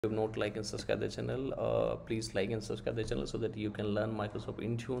If not like and subscribe the channel, please like and subscribe the channel so that you can learn Microsoft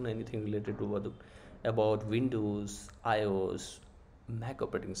Intune, anything related to about Windows, iOS, Mac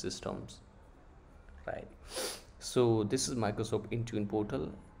operating systems, right? So this is Microsoft Intune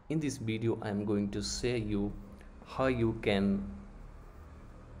portal. In this video I am going to share you how you can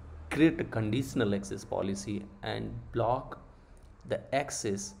create a conditional access policy and block the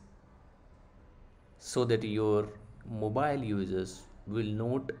access so that your mobile users will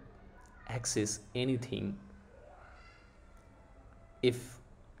not access anything if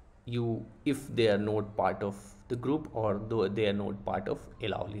they are not part of the group or though they are not part of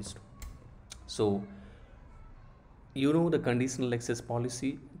allow list. So you know the conditional access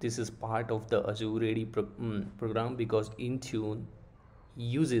policy, this is part of the Azure Ready program, because Intune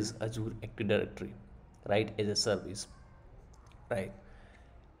uses Azure Active Directory, right, as a service, right?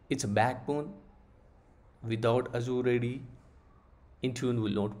 It's a backbone. Without Azure Ready, Intune will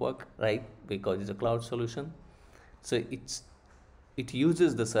not work, right, because it's a cloud solution. So it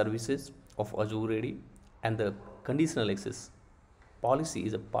uses the services of Azure Ready, and the conditional access policy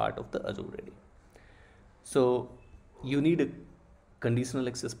is a part of the Azure Ready. So you need a conditional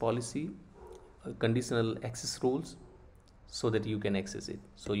access policy, conditional access rules, so that you can access it.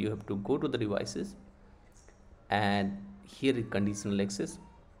 So you have to go to the devices, and here is conditional access.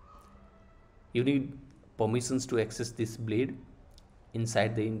 You need permissions to access this blade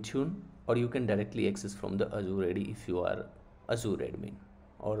inside the Intune, or you can directly access from the Azure Ready if you are Azure admin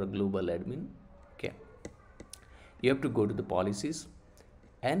or a global admin. Okay, you have to go to the policies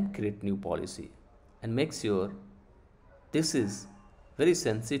and create new policy, and make sure this is very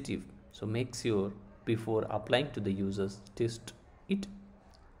sensitive, so make sure before applying to the users, test it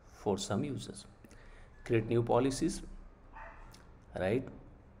for some users. Create new policies, right?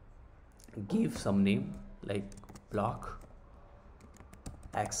 Give some name like block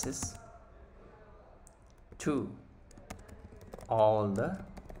access to all the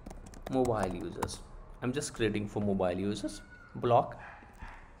mobile users. I'm just creating for mobile users. Block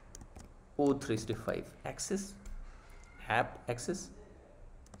O365 access, app access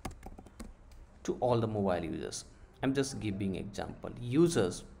to all the mobile users. I'm just giving example.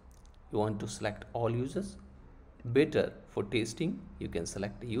 Users, you want to select all users. Better for testing, you can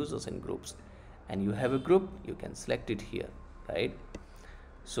select the users and groups, and you have a group, you can select it here, right?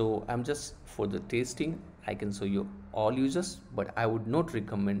 So I'm just for the testing, I can show you all users, but I would not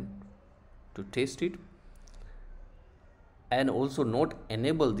recommend to test it, and also not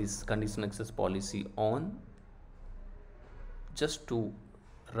enable this conditional access policy on, just to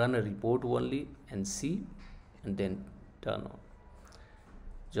run a report only and see, and then turn on.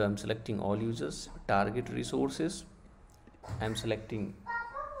 So I'm selecting all users. Target resources, I'm selecting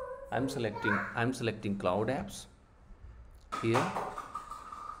cloud apps here,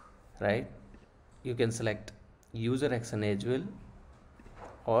 right? You can select user action as well,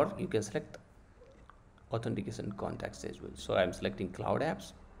 or you can select authentication contacts as well. So I'm selecting cloud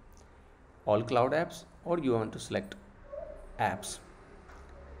apps, all cloud apps, or you want to select apps.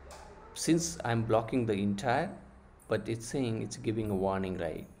 Since I'm blocking the entire, but it's saying, it's giving a warning,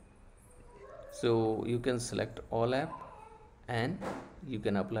 right? So you can select all app, and you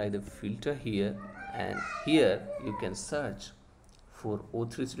can apply the filter here, and here you can search for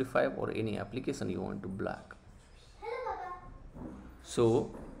O365 or any application you want to block.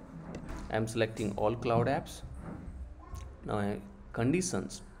 So I'm selecting all cloud apps. Now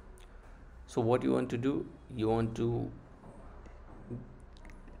conditions. So what you want to do, you want to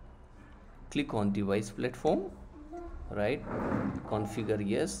click on device platform, right? Configure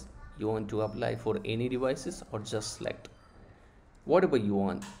yes. You want to apply for any devices, or just select whatever you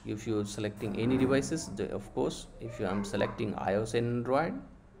want. If you're selecting any devices, of course, if I'm selecting iOS and Android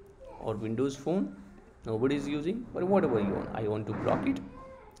or Windows phone, nobody is using, but whatever you want, I want to block it,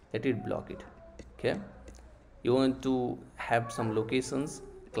 let it block it. Okay, you want to have some locations,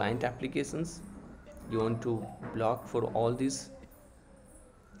 client applications, you want to block for all these,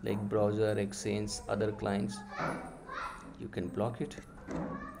 like browser, exchange, other clients, you can block it.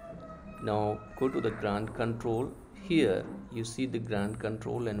 Now go to the grant control. Here you see the grant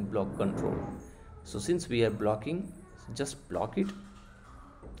control and block control. So since we are blocking, just block it,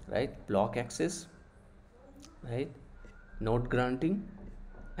 right? Block access, right? Not granting.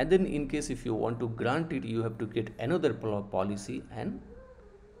 And then in case if you want to grant it, you have to get another policy and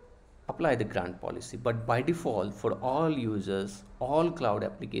apply the grant policy. But by default, for all users, all cloud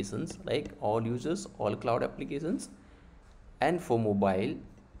applications, like all users, all cloud applications, and for mobile,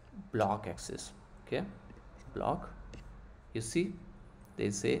 block access. Okay, block. You see, they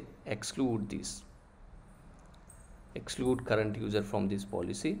say exclude this. exclude current user from this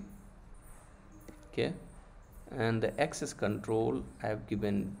policy. Okay, and the access control I have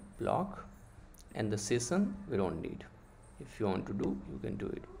given block, and the session we don't need. If you want to do, you can do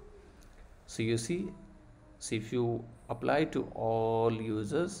it. So you see, so if you apply to all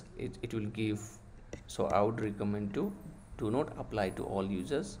users, it will give. So I would recommend to do not apply to all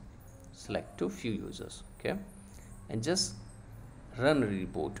users, select to few users. Okay, and just run a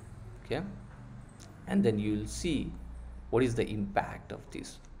report. Okay, and then you will see what is the impact of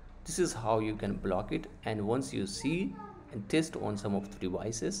this. This is how you can block it. And once you see and test on some of the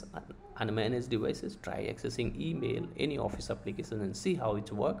devices, unmanaged devices, try accessing email, any office application, and see how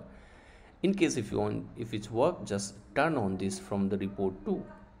it work. In case if you want, if it's work, just turn on this from the report to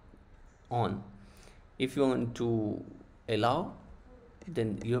on. If you want to allow,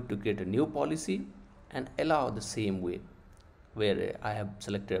 then you have to create a new policy and allow the same way. Where I have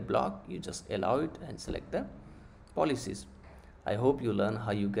selected a block, you just allow it and select the policies. I hope you learn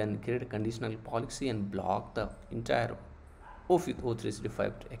how you can create a conditional policy and block the entire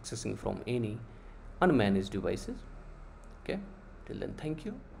O365 accessing from any unmanaged devices. Okay, till then, thank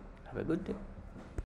you. Have a good day.